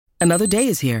Another day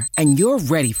is here, and you're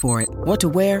ready for it. What to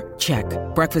wear? Check.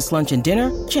 Breakfast, lunch, and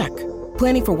dinner? Check.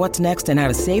 Planning for what's next and how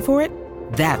to save for it?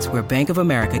 That's where Bank of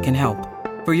America can help.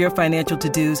 For your financial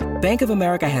to-dos, Bank of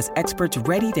America has experts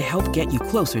ready to help get you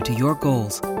closer to your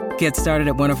goals. Get started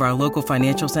at one of our local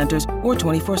financial centers or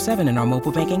 24/7 in our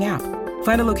mobile banking app.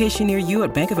 Find a location near you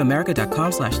at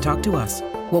bankofamerica.com/talktous.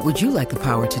 What would you like the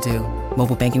power to do?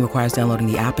 Mobile banking requires downloading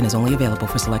the app and is only available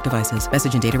for select devices.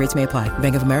 Message and data rates may apply.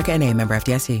 Bank of America N.A., member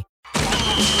FDIC.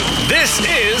 This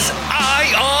is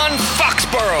Eye on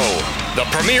Foxborough, the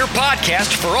premier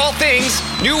podcast for all things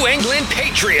New England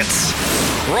Patriots.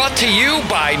 Brought to you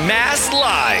by Mass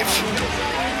Live.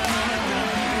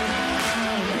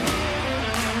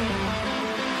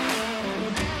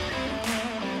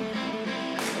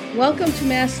 Welcome to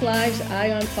Mass Live's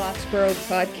Eye on Foxborough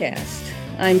podcast.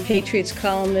 I'm Patriots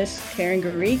columnist Karen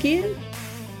Garigian,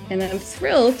 and I'm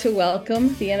thrilled to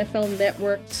welcome the NFL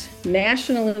Network's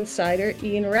national insider,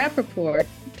 Ian Rapoport,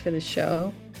 to the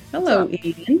show. Hello,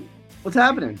 Ian. What's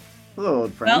happening? Hello,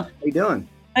 old friend. Well, how you doing?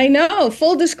 I know.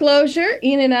 Full disclosure,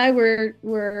 Ian and I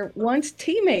were once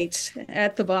teammates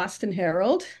at the Boston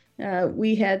Herald.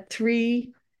 We had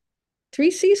three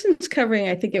seasons covering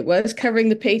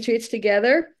the Patriots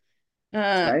together.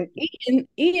 Right.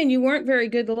 Ian, you weren't very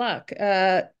good luck.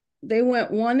 They went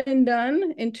one and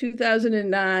done in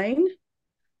 2009,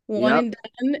 one and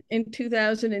done in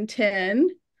 2010,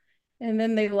 and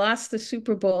then they lost the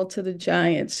Super Bowl to the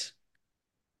Giants.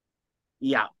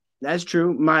 Yeah, that's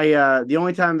true. My the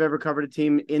only time I've ever covered a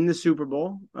team in the Super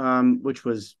Bowl, which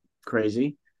was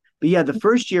crazy. But yeah, the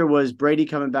first year was Brady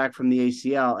coming back from the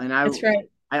ACL, and That's right.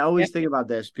 I always think about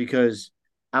this because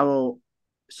I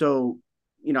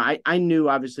knew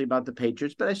obviously about the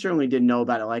Patriots, but I certainly didn't know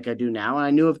about it like I do now. And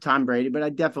I knew of Tom Brady, but I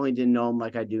definitely didn't know him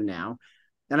like I do now.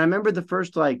 And I remember the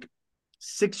first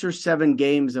 6 or 7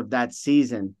 games of that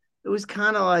season, it was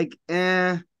kind of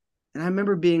And I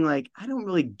remember being I don't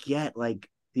really get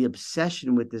the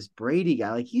obsession with this Brady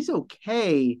guy. He's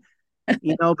okay,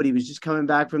 but he was just coming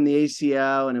back from the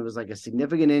ACL and it was a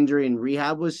significant injury and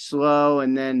rehab was slow.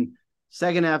 And then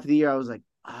second half of the year, I was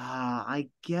I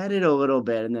get it a little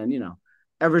bit. And then,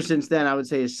 ever since then, I would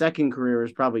say his second career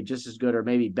is probably just as good or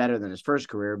maybe better than his first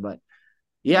career. But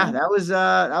yeah, that was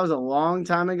a long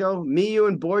time ago. Me, you,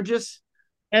 and Borges.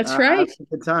 That's right. That was a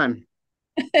good time.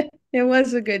 It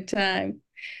was a good time.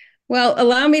 Well,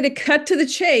 allow me to cut to the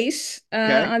chase.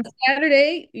 Okay. On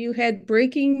Saturday, you had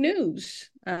breaking news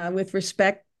with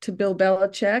respect to Bill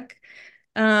Belichick.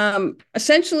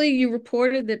 Essentially, you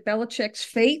reported that Belichick's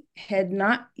fate had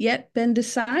not yet been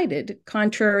decided,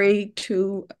 contrary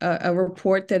to a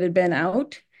report that had been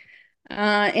out,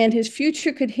 and his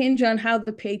future could hinge on how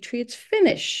the Patriots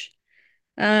finish.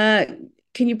 Can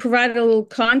you provide a little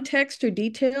context or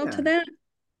detail to that?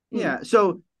 Yeah.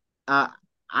 So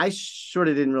I sort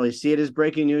of didn't really see it as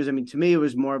breaking news. I mean, to me, it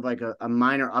was more of a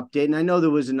minor update. And I know there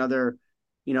was another,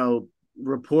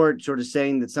 report sort of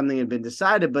saying that something had been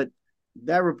decided, but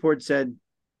that report said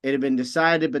it had been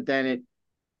decided, but then it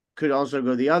could also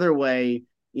go the other way,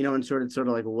 and sort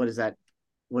of what does that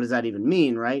even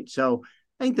mean? Right. So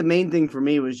I think the main thing for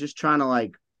me was just trying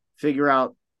to figure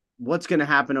out what's going to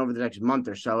happen over the next month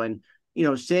or so. And,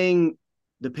 saying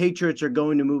the Patriots are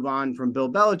going to move on from Bill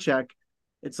Belichick,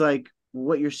 it's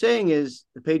what you're saying is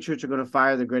the Patriots are going to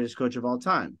fire the greatest coach of all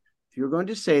time. If you're going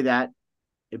to say that,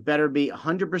 it better be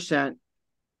 100%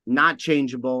 not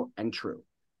changeable and true.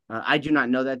 I do not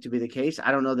know that to be the case.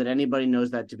 I don't know that anybody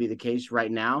knows that to be the case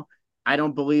right now. I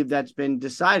don't believe that's been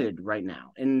decided right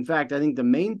now. And in fact, I think the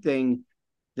main thing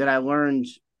that I learned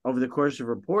over the course of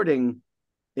reporting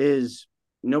is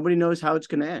nobody knows how it's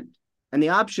going to end. And the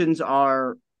options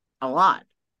are a lot,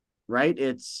 right?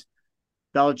 It's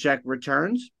Belichick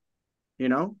returns,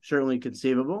 certainly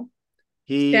conceivable.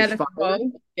 He's fired.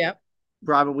 Yep.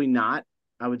 Probably not,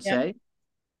 I would say.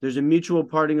 There's a mutual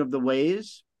parting of the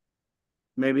ways.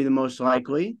 Maybe the most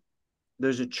likely.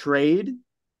 There's a trade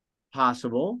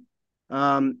possible.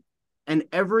 And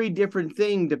every different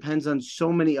thing depends on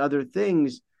so many other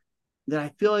things that I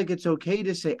feel like it's okay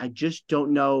to say, I just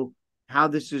don't know how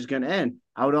this is going to end.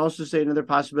 I would also say another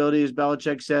possibility is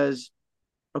Belichick says,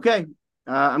 okay,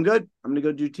 I'm good. I'm going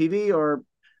to go do TV, or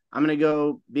I'm going to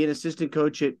go be an assistant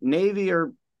coach at Navy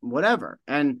or whatever.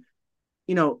 And,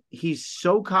 he's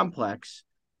so complex.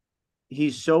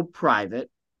 He's so private.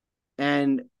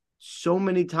 And so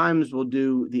many times will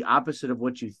do the opposite of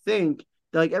what you think.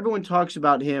 Everyone talks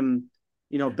about him,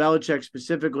 Belichick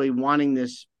specifically wanting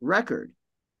this record.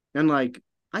 And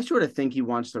I sort of think he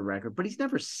wants the record, but he's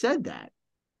never said that.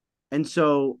 And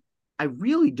so I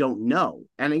really don't know.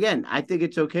 And again, I think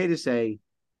it's okay to say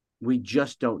we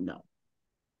just don't know.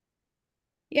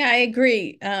 Yeah, I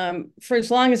agree. For as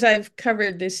long as I've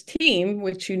covered this team,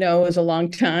 which you know is a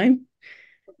long time,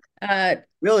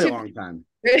 Really a typ- long time.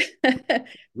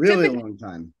 Really a typically, long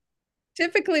time.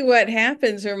 typically what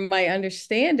happens, or my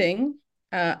understanding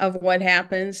of what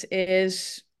happens,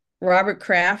 is Robert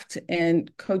Kraft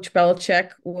and Coach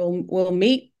Belichick will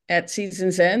meet at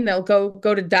season's end. They'll go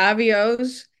to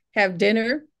Davio's, have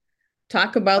dinner,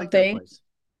 talk I about like that things, place.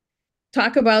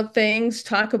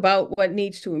 talk about what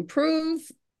needs to improve.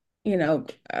 You know,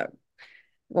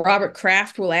 Robert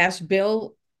Kraft will ask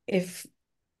Bill if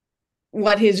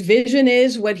what his vision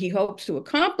is, what he hopes to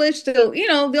accomplish.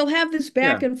 They'll have this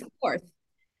Yeah. back and forth.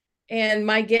 And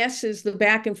my guess is the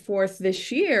back and forth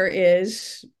this year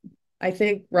is, I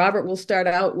think Robert will start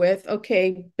out with,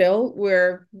 okay, Bill,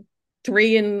 we're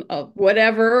three and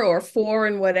whatever, or four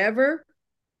and whatever.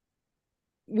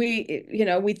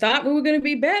 We thought we were going to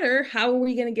be better. How are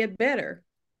we going to get better?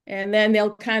 And then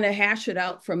they'll kind of hash it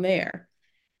out from there.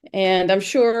 And I'm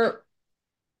sure,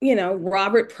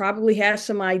 Robert probably has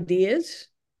some ideas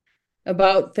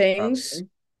about things. Probably.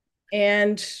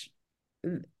 And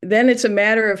then it's a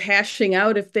matter of hashing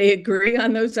out if they agree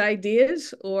on those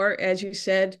ideas, or, as you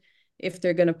said, if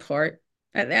they're going to part.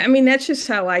 I mean, that's just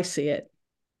how I see it.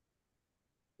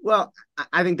 Well,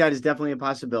 I think that is definitely a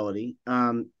possibility.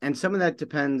 And some of that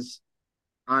depends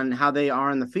on how they are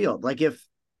on the field. Like if,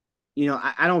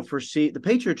 I don't foresee the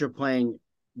Patriots are playing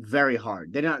very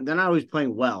hard. They're not always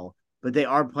playing well, but they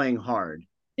are playing hard.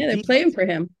 Yeah, they're playing Defense for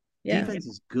him. Yeah. defense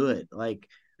is good. Like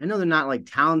I know they're not like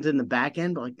talented in the back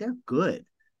end, but like they're good,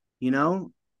 you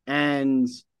know? And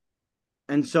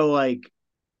so like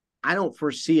I don't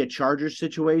foresee a Chargers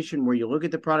situation where you look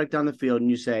at the product on the field and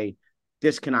you say,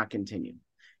 this cannot continue.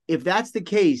 If that's the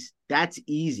case, that's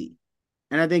easy.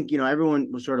 And I think, everyone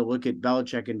will sort of look at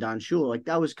Belichick and Don Shula like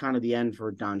that was kind of the end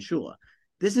for Don Shula.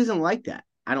 This isn't like that,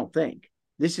 I don't think.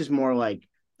 This is more like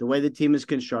the way the team is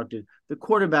constructed. The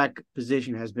quarterback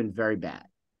position has been very bad.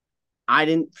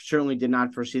 I certainly did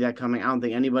not foresee that coming. I don't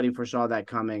think anybody foresaw that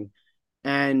coming.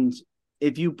 And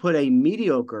if you put a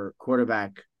mediocre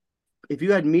quarterback, if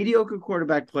you had mediocre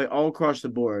quarterback play all across the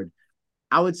board,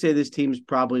 I would say this team's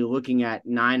probably looking at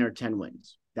 9 or 10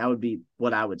 wins. That would be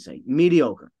what I would say.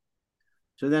 Mediocre.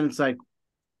 So then it's like,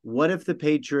 what if the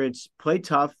Patriots play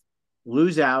tough,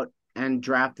 lose out, and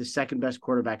draft the second best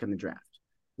quarterback in the draft?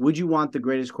 Would you want the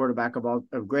greatest quarterback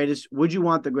would you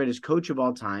want the greatest coach of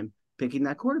all time picking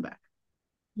that quarterback?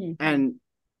 Mm-hmm. And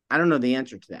I don't know the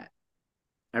answer to that.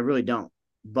 I really don't.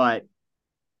 But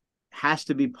has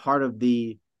to be part of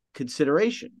the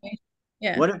consideration.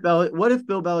 Yeah. What if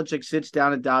Bill Belichick sits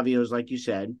down at Davio's, like you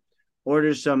said,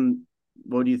 orders some,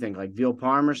 what do you think, like veal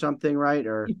parm or something, right?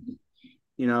 Or,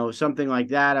 something like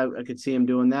that. I could see him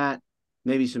doing that.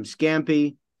 Maybe some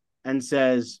scampi, and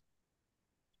says,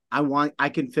 I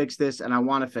can fix this and I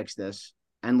want to fix this,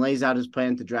 and lays out his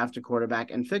plan to draft a quarterback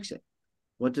and fix it.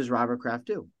 What does Robert Kraft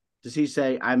do? Does he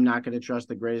say, I'm not going to trust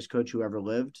the greatest coach who ever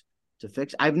lived to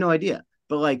fix? I have no idea.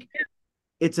 But like,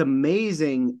 it's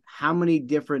amazing how many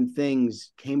different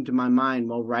things came to my mind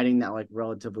while writing that like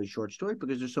relatively short story,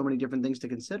 because there's so many different things to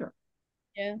consider.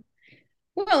 Yeah.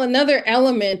 Well, another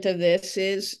element of this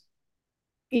is,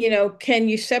 can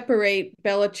you separate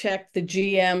Belichick, the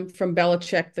GM, from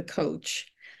Belichick, the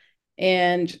coach?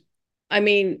 And I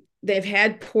mean, they've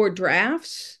had poor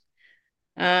drafts.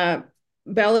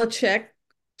 Belichick,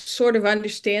 sort of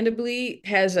understandably,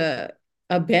 has a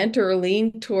bent or a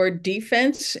lean toward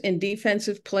defense and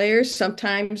defensive players,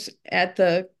 sometimes at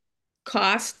the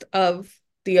cost of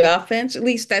the offense. At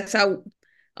least that's how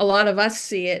a lot of us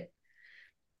see it.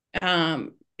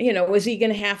 Was he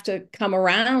going to have to come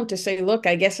around to say, look,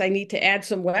 I guess I need to add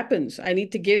some weapons. I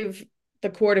need to give the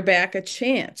quarterback a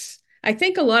chance. I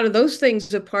think a lot of those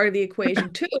things are part of the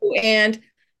equation too. And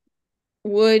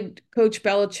would Coach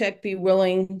Belichick be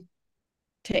willing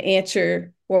to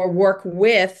answer or work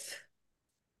with,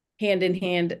 hand in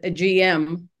hand, a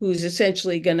GM who's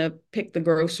essentially going to pick the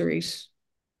groceries?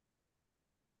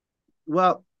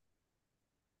 Well,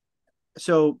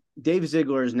 so Dave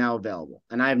Ziegler is now available,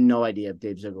 and I have no idea if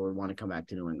Dave Ziegler would want to come back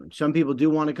to New England. Some people do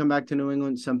want to come back to New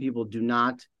England. Some people do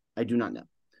not. I do not know.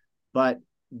 But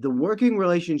the working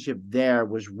relationship there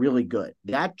was really good.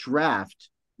 That draft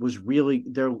was really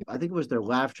I think it was their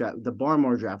last draft, the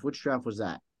Barmore draft. Which draft was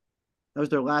that? That was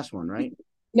their last one, right?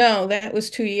 No, that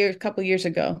was a couple years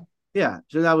ago. Yeah.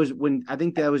 So that was when I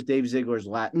think that was Dave Ziegler's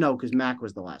last. No, because Mac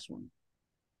was the last one.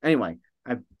 Anyway,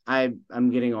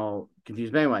 I'm getting all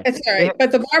confused. But anyway, that's all right.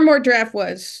 But the Barmore draft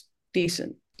was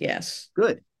decent. Yes.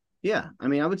 Good. Yeah. I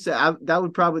mean, I would say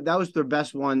that was their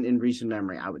best one in recent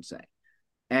memory, I would say.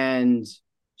 And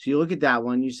So you look at that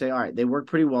one, you say, all right, they work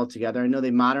pretty well together. I know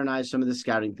they modernized some of the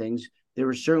scouting things. There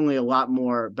was certainly a lot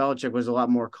more, Belichick was a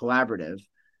lot more collaborative.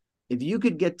 If you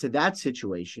could get to that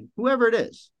situation, whoever it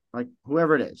is,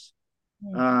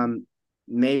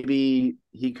 maybe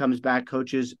he comes back,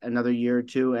 coaches another year or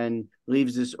two, and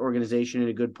leaves this organization in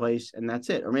a good place, and that's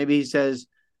it. Or maybe he says,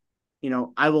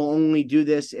 I will only do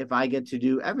this if I get to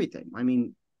do everything. I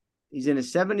mean, he's in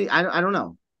his 70s. I don't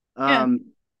know. Yeah.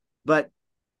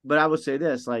 But I will say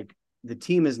this, like, the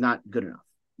team is not good enough.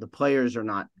 The players are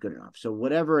not good enough. So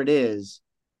whatever it is,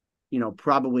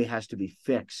 probably has to be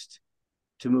fixed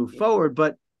to move forward.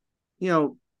 But,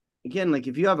 again, like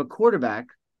if you have a quarterback,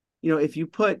 if you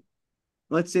put,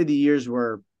 let's say the years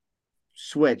were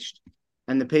switched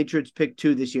and the Patriots picked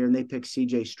 2 this year and they pick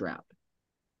CJ Stroud.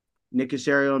 Nick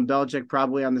Caserio and Belichick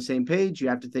probably on the same page. You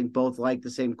have to think both like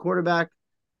the same quarterback.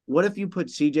 What if you put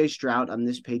CJ Stroud on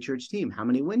this Patriots team? How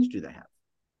many wins do they have?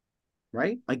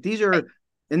 Right? Like these are,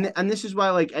 and this is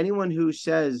why, like, anyone who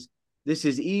says this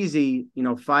is easy,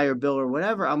 fire Bill or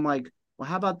whatever, I'm like, well,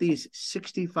 how about these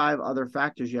 65 other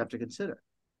factors you have to consider?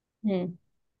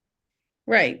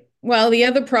 Right. Well, the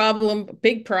other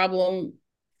big problem,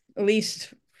 at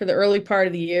least for the early part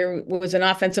of the year, was an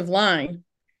offensive line.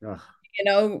 Ugh.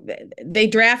 They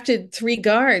drafted 3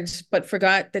 guards, but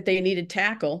forgot that they needed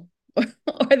tackle.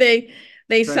 Or they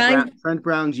signed Trent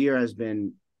Brown's year has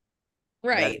been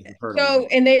right. So,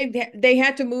 and they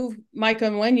had to move Mike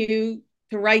Onwenu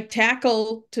to right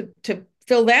tackle to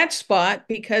fill that spot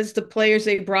because the players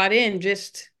they brought in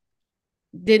just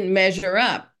didn't measure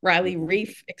up. Riley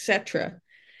Reif, etc.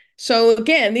 So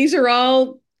again, these are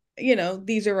all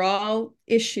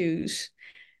issues,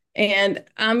 and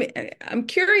I'm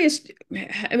curious.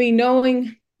 I mean,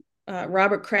 knowing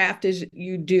Robert Kraft as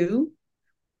you do,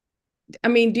 I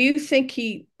mean, do you think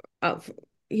he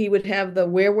would have the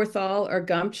wherewithal or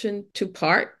gumption to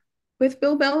part with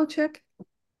Bill Belichick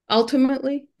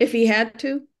ultimately if he had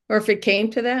to, or if it came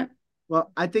to that?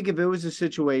 Well, I think if it was a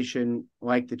situation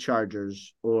like the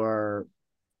Chargers or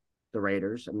the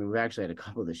Raiders, I mean, we've actually had a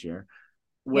couple this year,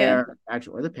 or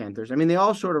the Panthers. I mean, they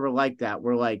all sort of were like that,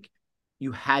 where like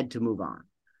you had to move on.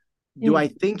 Do I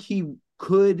think he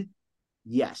could?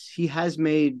 Yes, he has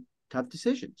made tough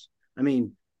decisions. I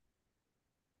mean,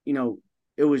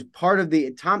 it was part of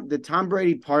the Tom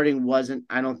Brady parting wasn't,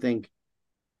 I don't think,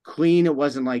 clean. It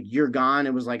wasn't like you're gone.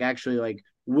 It was like, actually, like,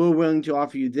 we're willing to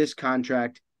offer you this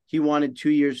contract. He wanted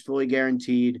 2 years fully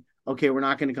guaranteed. Okay, we're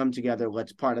not going to come together.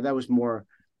 Let's part. That was more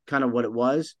kind of what it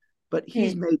was. But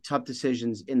he's made tough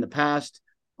decisions in the past,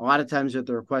 a lot of times at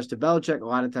the request of Belichick, a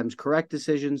lot of times correct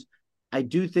decisions. I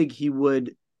do think he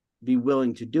would be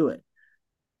willing to do it.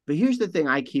 But here's the thing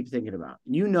I keep thinking about.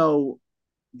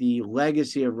 The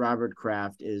legacy of Robert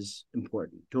Kraft is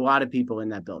important to a lot of people in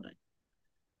that building.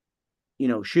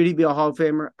 Should he be a Hall of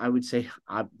Famer? I would say,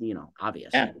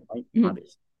 obvious. Yeah. Right? Mm-hmm.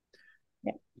 Obvious.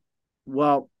 Yeah.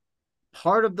 Well,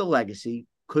 part of the legacy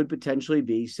could potentially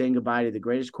be saying goodbye to the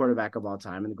greatest quarterback of all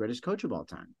time and the greatest coach of all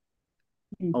time.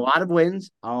 Mm-hmm. A lot of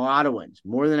wins,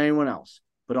 more than anyone else,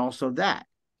 but also that.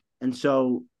 And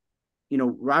so,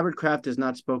 Robert Kraft has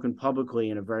not spoken publicly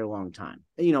in a very long time.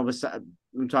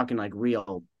 I'm talking like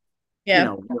real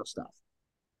stuff.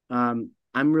 I'm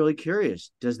really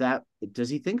curious. Does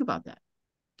he think about that?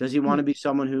 Does he want to be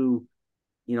someone who,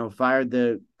 fired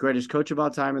the greatest coach of all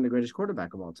time and the greatest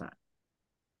quarterback of all time?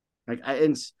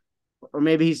 Or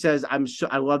maybe he says,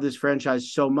 I love this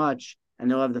franchise so much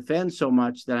and I love the fans so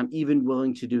much that I'm even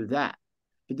willing to do that.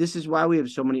 But this is why we have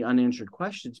so many unanswered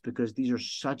questions, because these are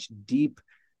such deep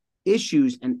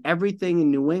issues, and everything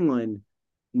in New England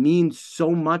means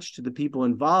so much to the people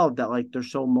involved that, like, they're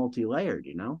so multi-layered,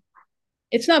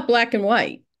 It's not black and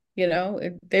white,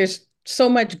 there's so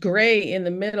much gray in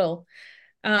the middle.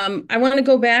 I want to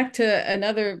go back to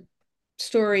another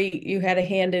story you had a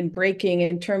hand in breaking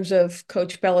in terms of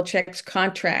Coach Belichick's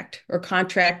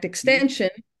contract extension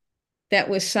that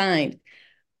was signed.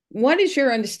 What is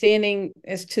your understanding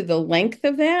as to the length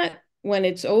of that when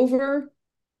it's over?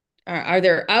 Are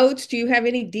there outs? Do you have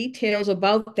any details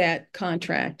about that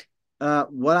contract?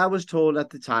 What I was told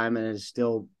at the time, and it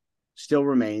still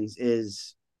remains,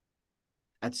 is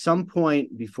at some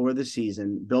point before the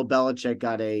season, Bill Belichick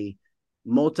got a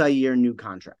multi-year new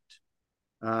contract.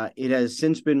 It has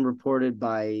since been reported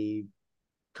by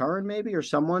Curran, maybe, or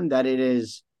someone, that it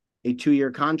is a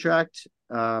 2-year contract.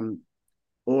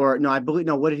 Or no, I believe,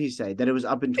 no, what did he say? That it was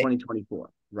up in 2024,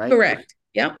 right? Correct.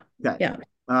 Yeah. Okay.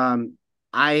 Yeah.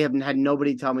 I haven't had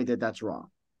nobody tell me that that's wrong.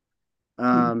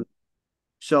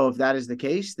 So if that is the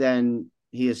case, then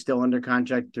he is still under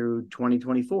contract through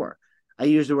 2024. I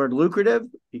use the word lucrative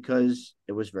because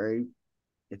it was very,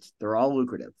 they're all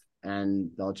lucrative,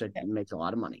 and Belichick makes a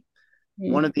lot of money.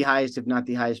 Mm-hmm. One of the highest, if not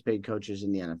the highest paid coaches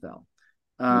in the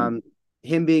NFL.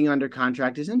 Him being under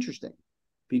contract is interesting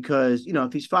because,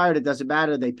 if he's fired, it doesn't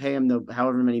matter. They pay him the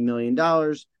however many $1 million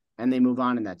and they move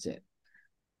on, and that's it.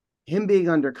 Him being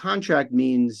under contract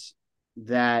means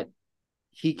that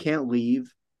he can't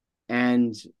leave.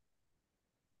 And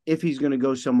if he's going to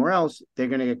go somewhere else, they're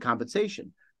going to get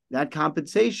compensation. That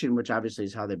compensation, which obviously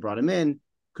is how they brought him in,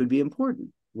 could be important.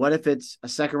 What if it's a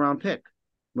second round pick?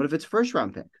 What if it's first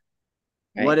round pick?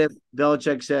 Right. What if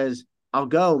Belichick says, I'll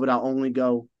go, but I'll only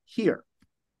go here?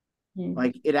 Mm-hmm.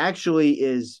 Like, it actually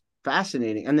is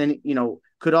fascinating. And then,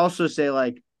 could also say,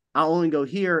 like, I'll only go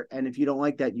here, and if you don't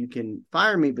like that, you can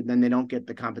fire me, but then they don't get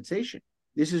the compensation.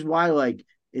 This is why, like,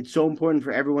 it's so important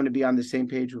for everyone to be on the same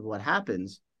page with what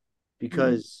happens,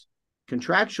 because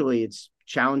contractually it's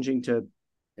challenging to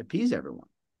appease everyone.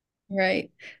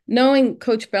 Right. Knowing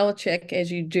Coach Belichick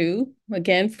as you do,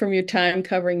 again, from your time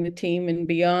covering the team and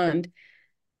beyond,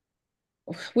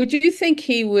 would you think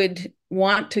he would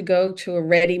want to go to a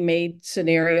ready-made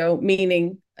scenario,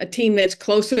 meaning a team that's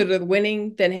closer to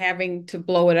winning than having to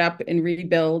blow it up and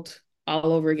rebuild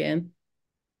all over again?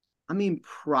 I mean,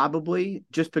 probably,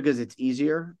 just because it's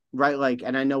easier, right? Like,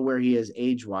 and I know where he is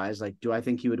age-wise. Like, do I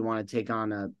think he would want to take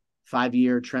on a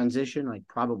 5-year transition? Like,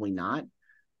 probably not.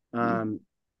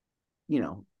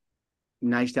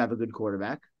 Nice to have a good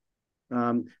quarterback.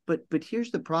 But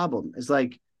here's the problem: is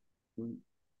like,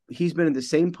 he's been in the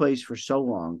same place for so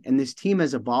long, and this team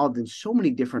has evolved in so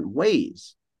many different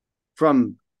ways.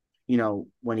 From,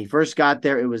 when he first got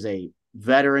there, it was a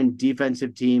veteran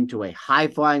defensive team to a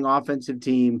high-flying offensive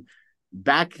team,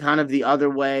 back kind of the other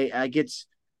way.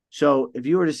 So if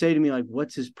you were to say to me, like,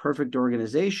 what's his perfect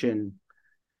organization?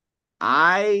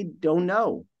 I don't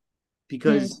know,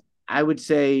 because I would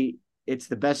say it's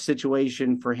the best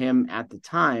situation for him at the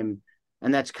time.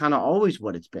 And that's kind of always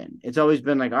what it's been. It's always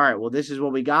been like, all right, well, this is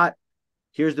what we got.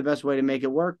 Here's the best way to make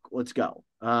it work. Let's go.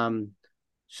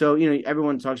 So,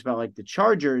 everyone talks about, like, the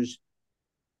Chargers,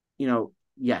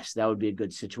 yes, that would be a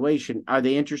good situation. Are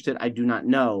they interested? I do not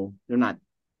know. They're not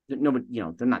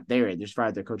there. They just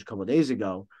fired their coach a couple of days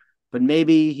ago, but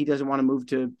maybe he doesn't want to move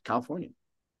to California.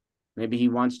 Maybe he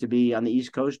wants to be on the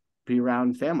East Coast, be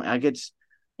around family. Like, it's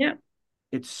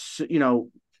there's so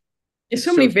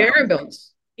many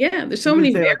variables. Yeah, there's so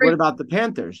many variables. Like, what about the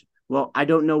Panthers? Well, I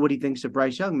don't know what he thinks of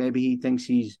Bryce Young. Maybe he thinks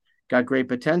he's got great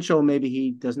potential. Maybe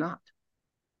he does not.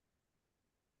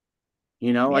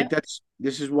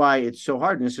 This is why it's so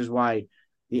hard. And this is why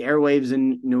the airwaves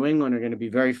in New England are going to be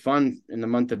very fun in the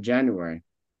month of January.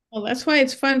 Well, that's why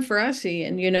it's fun for us,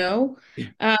 Ian.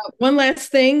 One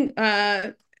last thing.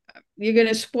 You're going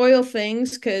to spoil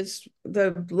things because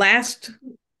the last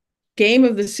game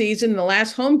of the season, the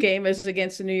last home game, is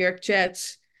against the New York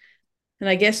Jets. And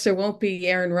I guess there won't be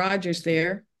Aaron Rodgers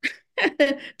there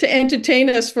to entertain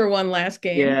us for one last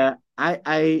game. Yeah,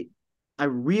 I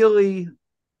really...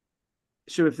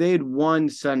 So if they had won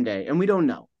Sunday, and we don't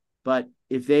know, but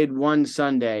if they had won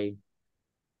Sunday,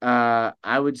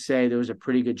 I would say there was a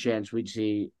pretty good chance we'd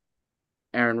see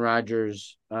Aaron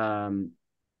Rodgers on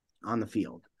the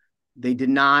field. They did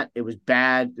not. It was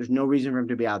bad. There's no reason for him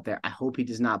to be out there. I hope he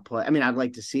does not play. I mean, I'd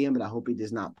like to see him, but I hope he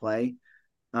does not play.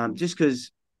 Just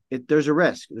because there's a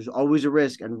risk. There's always a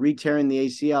risk. And re-tearing the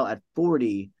ACL at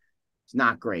 40 is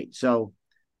not great. So,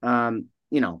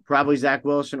 probably Zach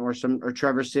Wilson or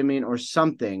Trevor Siemian or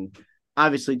something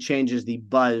obviously changes the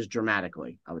buzz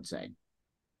dramatically, I would say.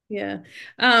 Yeah.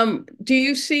 Do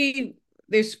you see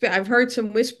I've heard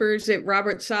some whispers that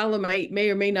Robert Saleh may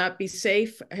or may not be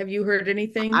safe. Have you heard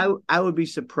anything? I would be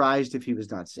surprised if he was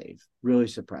not safe. Really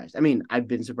surprised. I mean, I've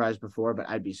been surprised before, but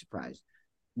I'd be surprised.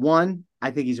 One,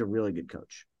 I think he's a really good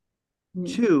coach.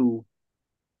 Two,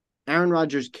 Aaron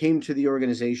Rodgers came to the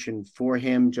organization for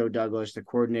him, Joe Douglas, the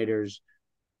coordinators.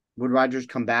 Would Rodgers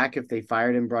come back if they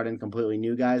fired him, brought in completely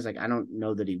new guys? Like, I don't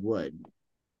know that he would.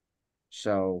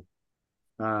 So,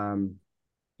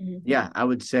 yeah, I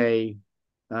would say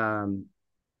I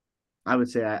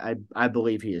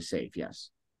believe he is safe. Yes.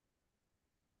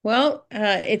 Well,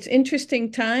 it's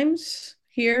interesting times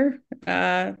here,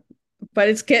 but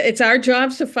it's our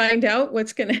jobs to find out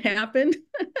what's going to happen.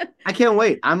 I can't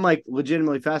wait. I'm like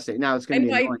legitimately fascinated. Now it's going to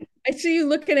be annoying. I see you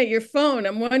looking at your phone.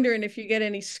 I'm wondering if you get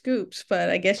any scoops, but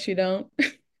I guess you don't.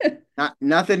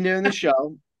 Nothing new in the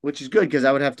show, which is good because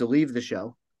I would have to leave the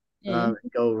show,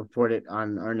 go report it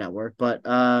on our network. But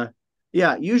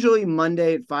yeah, usually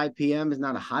Monday at 5 p.m. is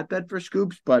not a hotbed for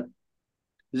scoops, but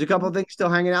there's a couple of things still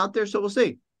hanging out there, so we'll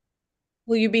see.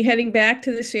 Will you be heading back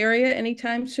to this area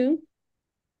anytime soon?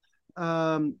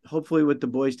 Hopefully with the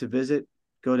boys to visit.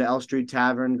 go to L Street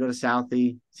Tavern, go to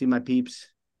Southie, see my peeps.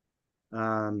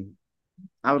 I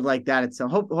would like that at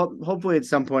hopefully at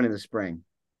some point in the spring.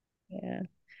 Yeah.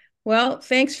 Well,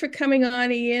 thanks for coming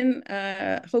on, Ian.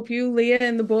 Hope you, Leah,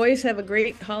 and the boys have a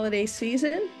great holiday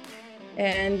season.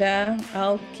 And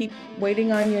I'll keep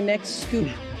waiting on your next scoop.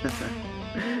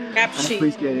 I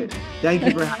appreciate it. Thank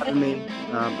you for having me.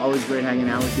 Always great hanging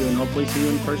out with you, and hopefully see you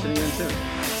in person again soon.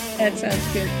 That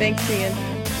sounds good. Thanks, Ian. All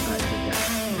right, take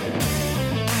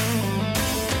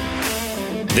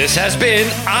care. This has been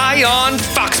Eye on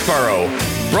Foxborough,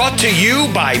 brought to you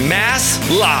by Mass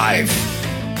Live.